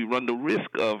 we run the risk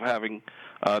of having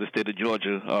the state of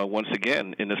Georgia once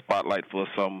again in the spotlight for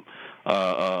some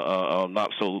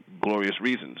not so glorious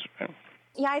reasons.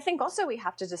 Yeah, I think also we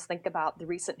have to just think about the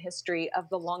recent history of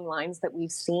the long lines that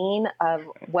we've seen of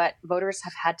what voters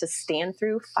have had to stand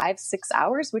through 5-6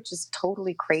 hours, which is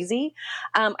totally crazy.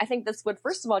 I think this would,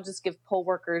 first of all, just give poll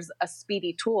workers a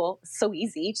speedy tool. It's so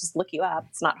easy, just look you up.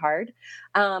 It's not hard.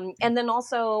 And then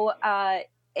also,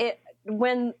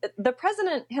 when the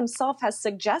president himself has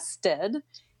suggested,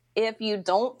 if you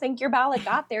don't think your ballot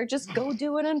got there, just go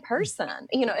do it in person.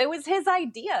 You know, it was his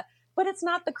idea. But it's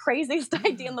not the craziest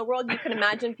idea in the world. You can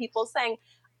imagine people saying,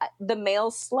 the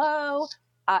mail's slow.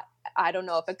 I don't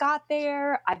know if it got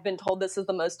there. I've been told this is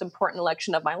the most important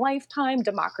election of my lifetime.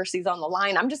 Democracy's on the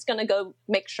line. I'm just going to go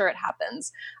make sure it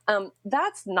happens.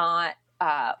 That's not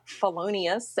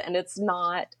felonious, and it's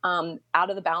not out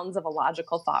of the bounds of a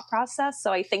logical thought process.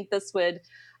 So I think this would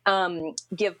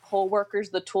give poll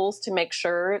workers the tools to make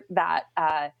sure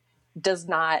that does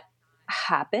not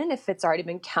happen if it's already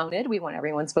been counted. We want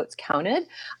everyone's votes counted.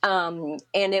 And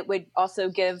it would also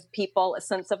give people a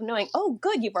sense of knowing, oh,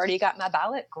 good, you've already got my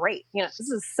ballot. Great. You know, this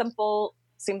is simple,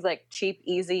 seems like cheap,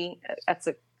 easy.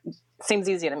 Seems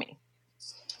easy to me.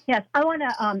 Yes, I want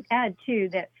to add, too,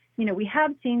 that, you know, we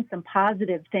have seen some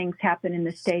positive things happen in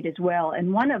the state as well.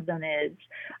 And one of them is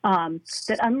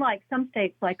that unlike some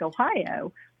states like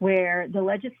Ohio, where the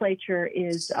legislature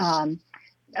is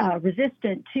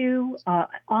resistant to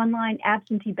online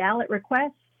absentee ballot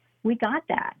requests, we got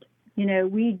that. You know,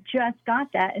 we just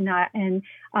got that, and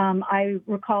I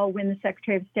recall when the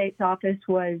Secretary of State's office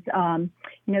was,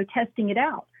 testing it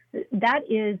out. That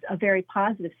is a very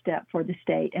positive step for the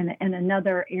state, and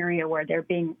another area where they're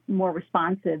being more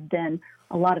responsive than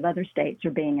a lot of other states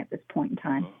are being at this point in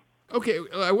time. Okay,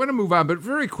 I want to move on, but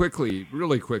really quickly,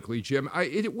 Jim.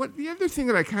 The other thing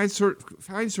that I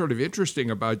find sort of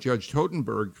interesting about Judge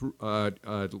Totenberg's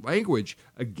language,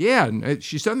 again,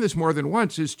 she's done this more than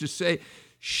once, is to say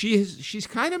she's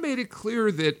kind of made it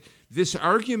clear that this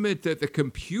argument that the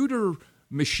computer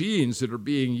machines that are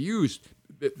being used,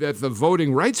 that the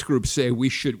voting rights groups say we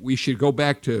should go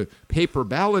back to paper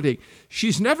balloting.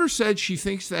 She's never said she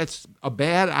thinks that's a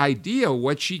bad idea.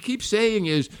 What she keeps saying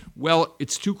is, well,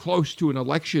 it's too close to an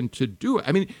election to do it.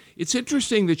 I mean, it's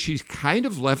interesting that she's kind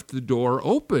of left the door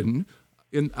open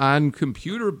on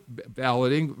computer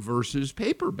balloting versus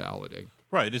paper balloting.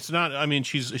 Right. It's not. I mean,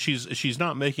 she's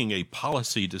not making a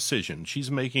policy decision.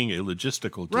 She's making a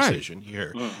logistical decision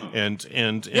here, and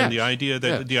yes. the idea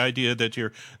that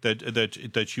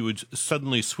you would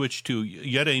suddenly switch to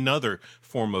yet another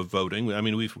form of voting. I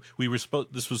mean,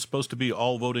 this was supposed to be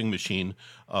all voting machine.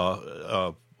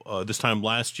 This time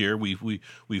last year,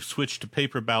 we've switched to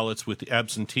paper ballots with the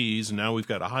absentees, and now we've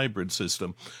got a hybrid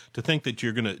system. To think that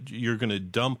you're gonna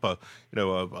dump a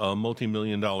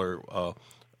multi-million-dollar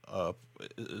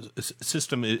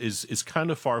system is kind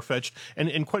of far-fetched,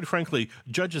 and quite frankly,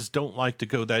 judges don't like to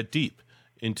go that deep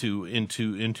into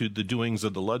the doings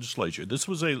of the legislature. This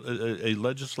was a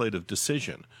legislative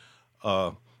decision,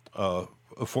 a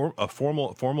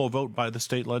formal vote by the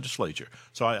state legislature.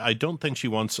 So I don't think she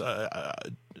wants.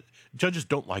 Judges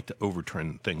don't like to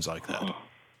overturn things like that.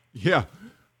 Yeah.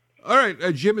 All right,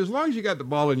 Jim, as long as you got the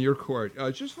ball in your court,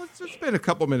 just let's spend a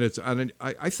couple minutes on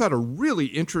I thought a really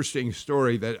interesting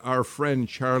story that our friend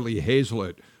Charlie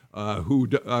Hazlett, who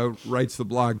writes the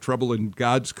blog Trouble in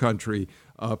God's Country,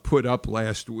 put up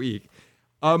last week.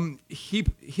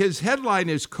 His headline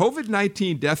is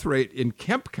COVID-19 death rate in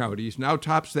Kemp counties now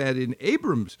tops that in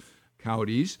Abrams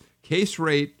counties. Case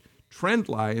rate trend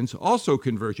lines also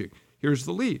converging. Here's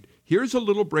the lead. Here's a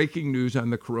little breaking news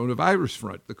on the coronavirus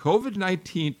front. The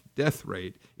COVID-19 death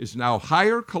rate is now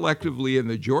higher collectively in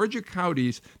the Georgia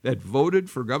counties that voted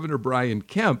for Governor Brian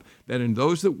Kemp than in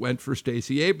those that went for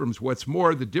Stacey Abrams. What's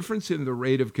more, the difference in the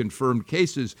rate of confirmed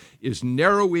cases is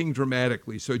narrowing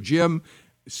dramatically. So, Jim,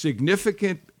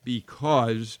 significant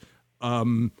because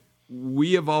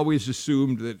we have always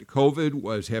assumed that COVID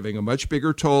was having a much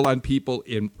bigger toll on people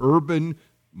in urban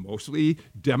mostly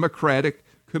Democratic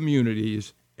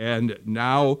communities. And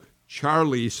now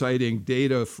Charlie, citing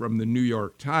data from the New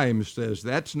York Times, says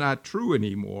that's not true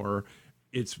anymore.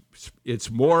 It's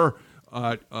more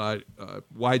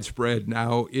widespread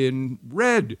now in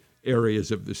red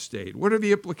areas of the state. What are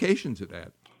the implications of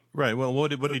that? Right. Well,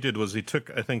 what he did was he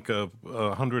took, I think,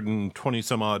 120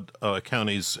 some odd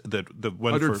counties that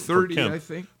went 130, for Kemp, I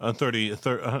think.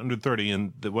 130,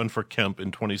 and that went for Kemp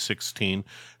in 2016,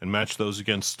 and matched those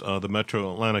against the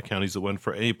Metro Atlanta counties that went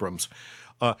for Abrams.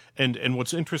 And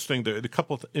what's interesting there, a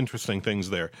couple of interesting things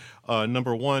there.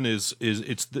 Number one is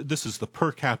this is the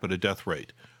per capita death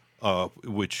rate,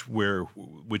 which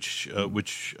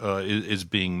is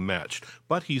being matched.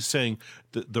 But he's saying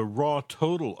the raw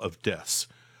total of deaths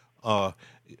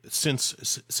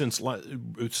since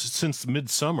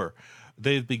midsummer,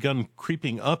 they've begun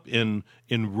creeping up in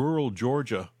rural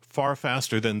Georgia far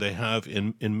faster than they have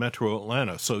in Metro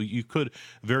Atlanta. So you could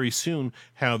very soon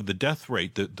have the death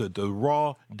rate, the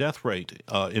raw death rate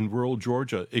in rural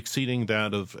Georgia exceeding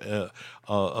that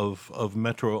of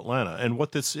Metro Atlanta. And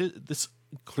what this is, this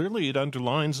clearly it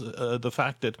underlines the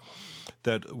fact that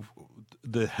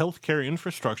the healthcare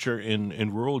infrastructure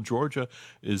in rural Georgia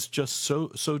is just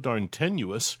so darn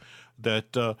tenuous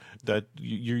that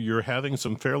you're having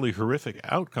some fairly horrific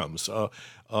outcomes.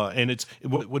 And it's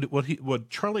what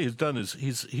Charlie has done is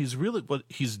he's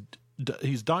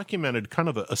documented kind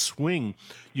of a swing.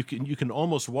 You can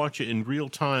almost watch it in real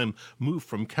time move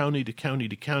from county to county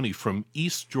to county, from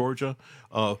East Georgia,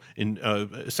 in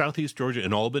Southeast Georgia,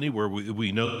 in Albany, where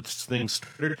we know this thing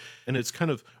started, and it's kind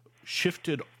of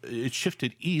shifted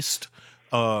east.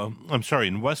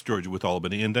 In West Georgia with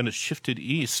Albany, and then it shifted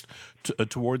east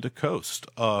toward the coast.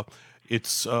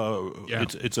 It's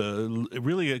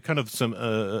really a kind of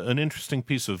an interesting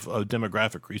piece of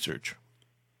demographic research.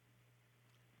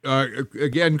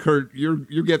 Again, Kurt,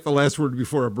 you get the last word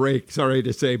before a break. Sorry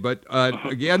to say, but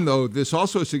again, though, this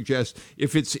also suggests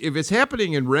if it's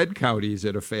happening in red counties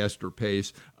at a faster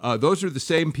pace, those are the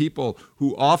same people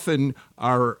who often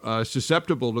are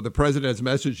susceptible to the president's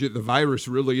message that the virus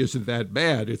really isn't that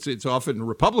bad. It's often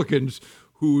Republicans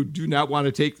who do not want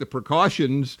to take the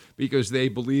precautions because they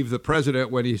believe the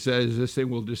president when he says this thing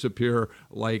will disappear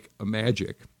like a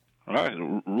magic. All right,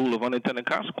 rule of unintended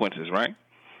consequences, right?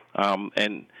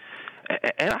 And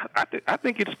I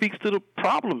think it speaks to the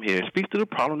problem here. It speaks to the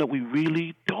problem that we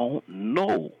really don't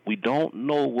know. We don't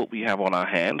know what we have on our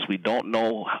hands. We don't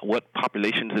know what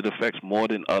populations it affects more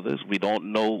than others. We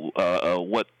don't know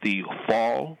what the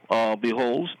fall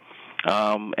beholds.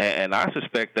 And I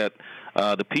suspect that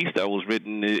the piece that was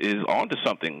written is onto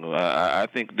something. I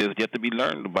think there's yet to be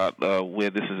learned about where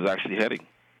this is actually heading.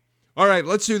 All right,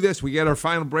 let's do this. We get our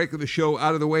final break of the show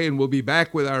out of the way, and we'll be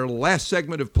back with our last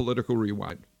segment of Political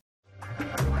Rewind.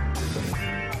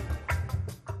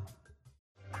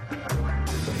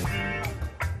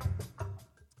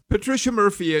 Patricia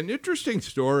Murphy, an interesting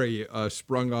story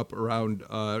sprung up around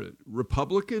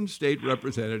Republican State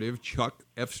Representative Chuck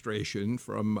Efstration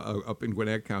from up in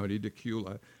Gwinnett County,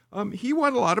 Decula. He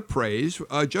won a lot of praise,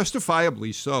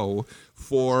 justifiably so,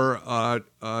 for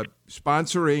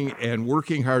sponsoring and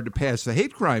working hard to pass the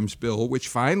hate crimes bill, which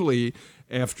finally,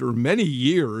 after many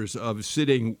years of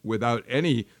sitting without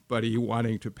anybody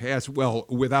wanting to pass, well,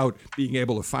 without being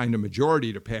able to find a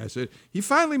majority to pass it, he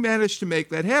finally managed to make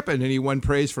that happen, and he won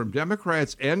praise from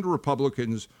Democrats and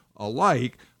Republicans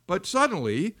alike. But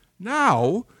suddenly,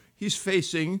 now, he's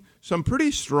facing some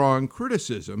pretty strong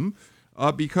criticism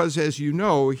because, as you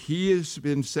know, he has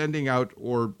been sending out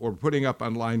or putting up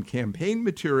online campaign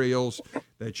materials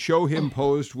that show him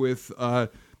posed with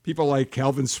people like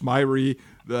Calvin Smyre,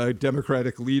 the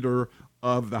Democratic leader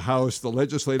of the House, the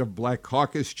Legislative Black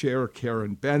Caucus chair,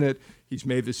 Karen Bennett. He's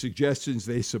made the suggestions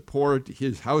they support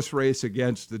his House race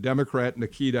against the Democrat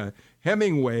Nikita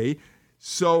Hemingway.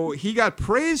 So he got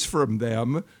praise from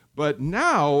them. But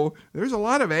now there's a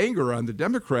lot of anger on the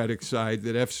Democratic side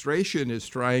that Efstration is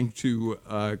trying to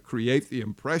create the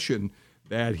impression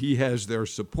that he has their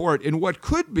support in what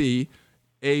could be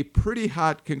a pretty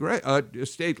hot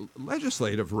state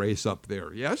legislative race up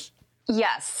there, yes?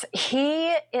 Yes,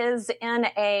 he is in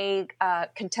a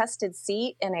contested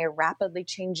seat in a rapidly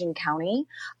changing county.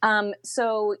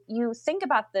 So you think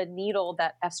about the needle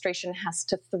that Efstration has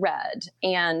to thread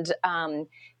and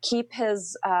keep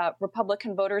his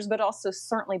Republican voters, but also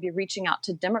certainly be reaching out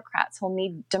to Democrats. He'll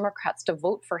need Democrats to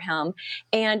vote for him.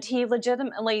 And he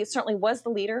legitimately certainly was the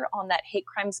leader on that hate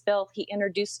crimes bill. He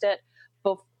introduced it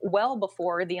well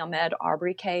before the Ahmaud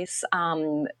Arbery case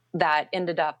that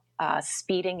ended up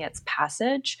speeding its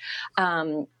passage.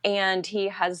 And he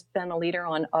has been a leader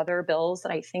on other bills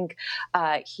that I think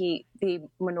the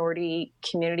minority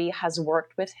community has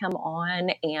worked with him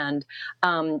on, and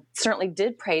certainly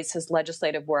did praise his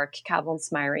legislative work, Calvin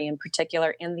Smyre in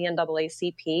particular, in the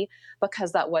NAACP,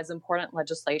 because that was important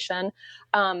legislation.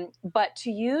 But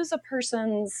to use a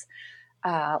person's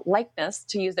likeness,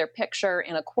 to use their picture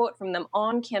and a quote from them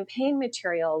on campaign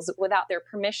materials without their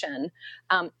permission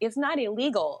is not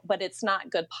illegal, but it's not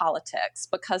good politics,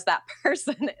 because that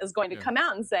person is going to come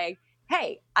out and say,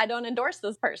 hey, I don't endorse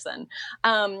this person.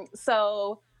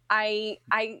 So I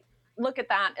look at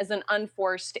that as an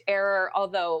unforced error,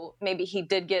 although maybe he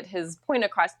did get his point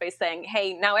across by saying,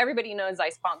 hey, now everybody knows I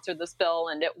sponsored this bill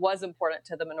and it was important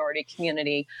to the minority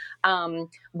community.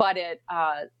 But it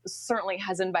certainly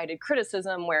has invited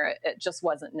criticism where it just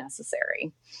wasn't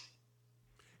necessary.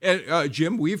 And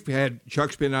Jim,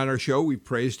 Chuck's been on our show. We've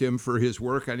praised him for his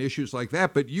work on issues like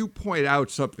that. But you point out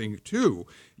something, too.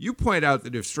 You point out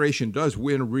that if Strachan does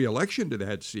win re-election to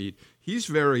that seat, he's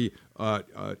very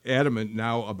adamant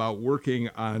now about working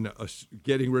on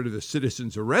getting rid of the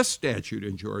citizen's arrest statute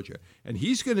in Georgia. And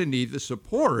he's going to need the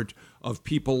support of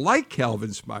people like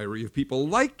Calvin Smyre, of people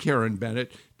like Karen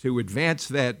Bennett, to advance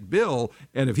that bill.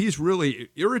 And if he's really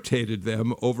irritated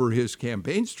them over his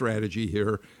campaign strategy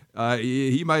here,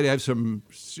 he might have some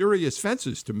serious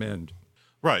fences to mend.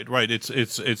 Right.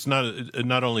 It's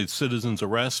not only citizens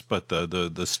arrest, but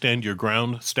the stand your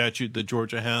ground statute that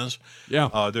Georgia has.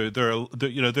 Yeah. There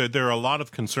are a lot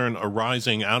of concern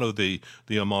arising out of the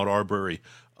Ahmaud Arbery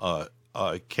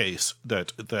case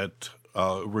that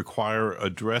require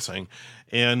addressing,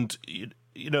 and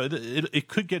it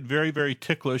could get very, very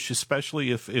ticklish, especially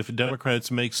if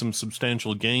Democrats make some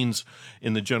substantial gains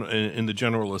in the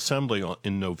General Assembly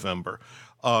in November.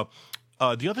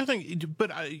 The other thing,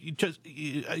 but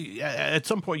at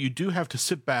some point you do have to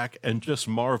sit back and just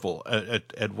marvel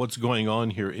at what's going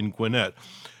on here in Gwinnett.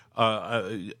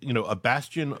 A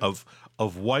bastion of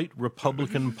white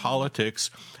Republican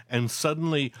politics, and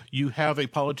suddenly you have a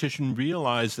politician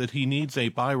realize that he needs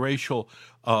a biracial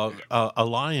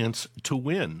alliance to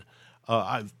win.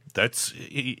 That's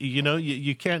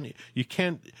you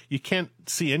can't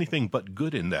see anything but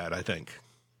good in that, I think.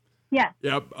 Yeah.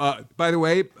 Yeah. By the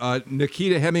way,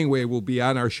 Nikita Hemingway will be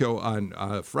on our show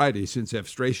on Friday, since F.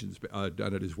 Strachan's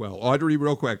done it as well. Audrey,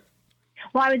 real quick.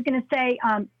 Well, I was going to say,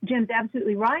 Jim's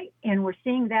absolutely right, and we're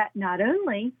seeing that not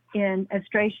only in F.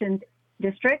 Strachan's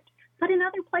district, but in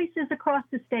other places across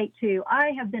the state, too.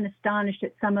 I have been astonished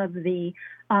at some of the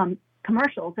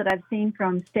commercials that I've seen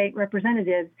from state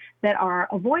representatives that are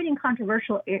avoiding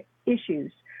controversial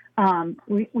issues.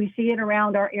 We see it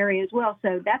around our area as well.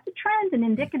 So that's a trend and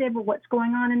indicative of what's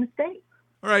going on in the state.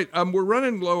 All right, we're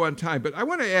running low on time, but I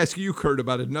want to ask you, Kurt,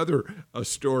 about another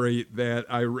story that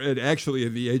I read actually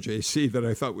in the AJC that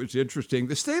I thought was interesting.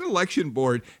 The state election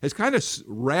board has kind of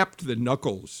wrapped the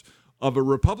knuckles of a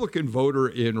Republican voter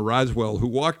in Roswell who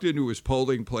walked into his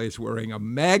polling place wearing a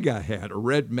MAGA hat, a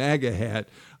red MAGA hat,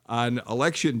 on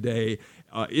Election Day,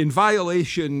 in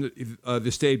violation,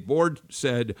 the state board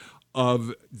said,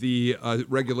 of the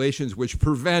regulations which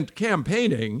prevent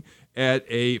campaigning at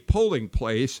a polling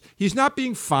place. He's not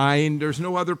being fined. There's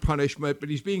no other punishment, but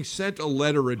he's being sent a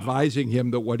letter advising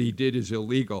him that what he did is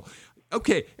illegal.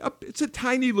 Okay, it's a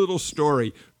tiny little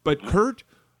story, but Kurt,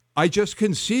 I just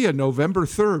can see a November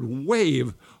 3rd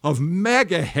wave of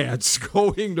MAGA hats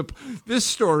going to. This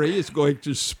story is going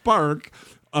to spark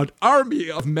an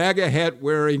army of MAGA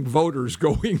hat-wearing voters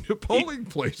going to polling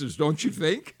places, don't you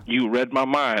think? You read my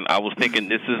mind. I was thinking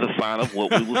this is a sign of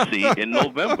what we will see in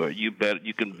November. You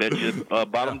can bet your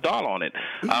bottom dollar on it.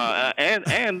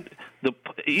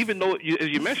 Even though, as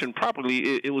you mentioned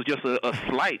properly, it was just a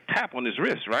slight tap on his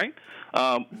wrist, right?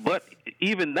 But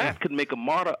even that could make a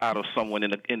martyr out of someone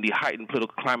in the heightened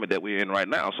political climate that we're in right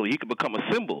now. So he could become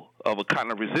a symbol of a kind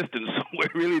of resistance where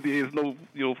really there is no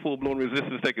full-blown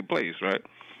resistance taking place, right?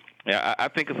 Yeah, I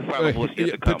think it's a sign of what's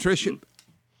yet to come. Patricia.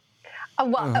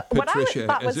 What I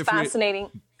thought was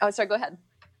fascinating. Oh, sorry. Go ahead.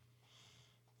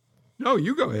 No,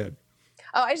 you go ahead.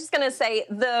 Oh, I was just going to say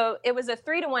it was a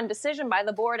 3-1 decision by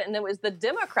the board, and it was the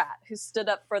Democrat who stood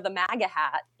up for the MAGA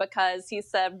hat because he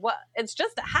said, "What? It's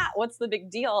just a hat. What's the big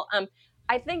deal?"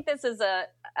 I think this is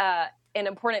an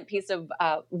important piece of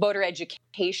voter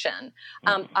education.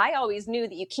 I always knew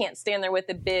that you can't stand there with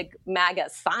a big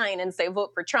MAGA sign and say "Vote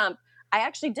for Trump." I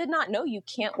actually did not know you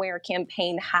can't wear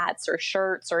campaign hats or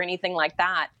shirts or anything like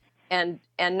that and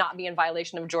not be in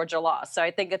violation of Georgia law. So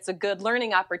I think it's a good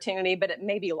learning opportunity, but it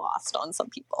may be lost on some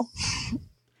people.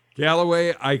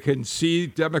 Galloway, I can see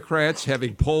Democrats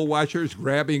having poll watchers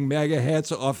grabbing MAGA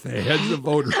hats off the heads of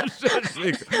voters.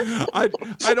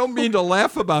 I don't mean to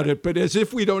laugh about it, but as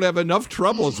if we don't have enough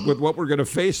troubles with what we're going to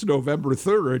face November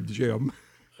 3rd, Jim.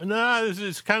 No,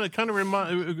 it's kind of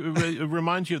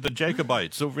reminds you of the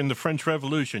Jacobites over in the French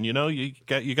Revolution. You know, you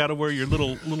got to wear your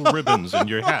little ribbons and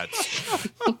your hats.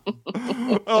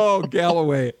 Oh,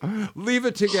 Galloway. Leave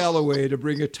it to Galloway to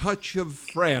bring a touch of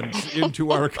France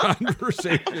into our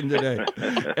conversation today.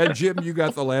 And Jim, you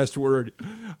got the last word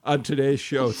on today's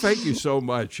show. Thank you so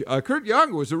much. Kurt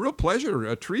Young, it was a real pleasure,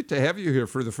 a treat to have you here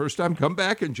for the first time. Come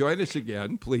back and join us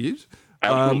again, please.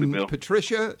 Absolutely, Bill.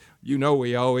 Patricia, you know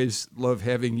we always love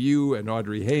having you and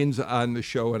Audrey Haynes on the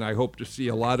show, and I hope to see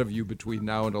a lot of you between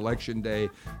now and Election Day.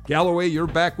 Galloway, you're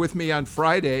back with me on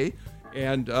Friday,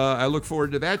 and I look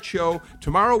forward to that show.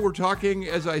 Tomorrow we're talking,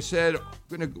 as I said,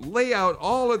 going to lay out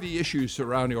all of the issues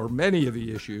surrounding, or many of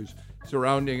the issues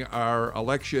surrounding our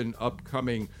election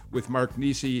upcoming with Mark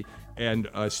Nisi and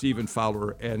Stephen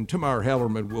Fowler, and Tamar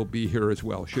Hallerman will be here as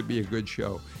well. Should be a good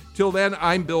show. Till then,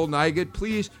 I'm Bill Nigut.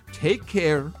 Please take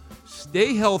care,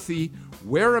 stay healthy,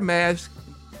 wear a mask,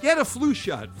 get a flu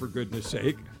shot, for goodness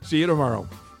sake. See you tomorrow.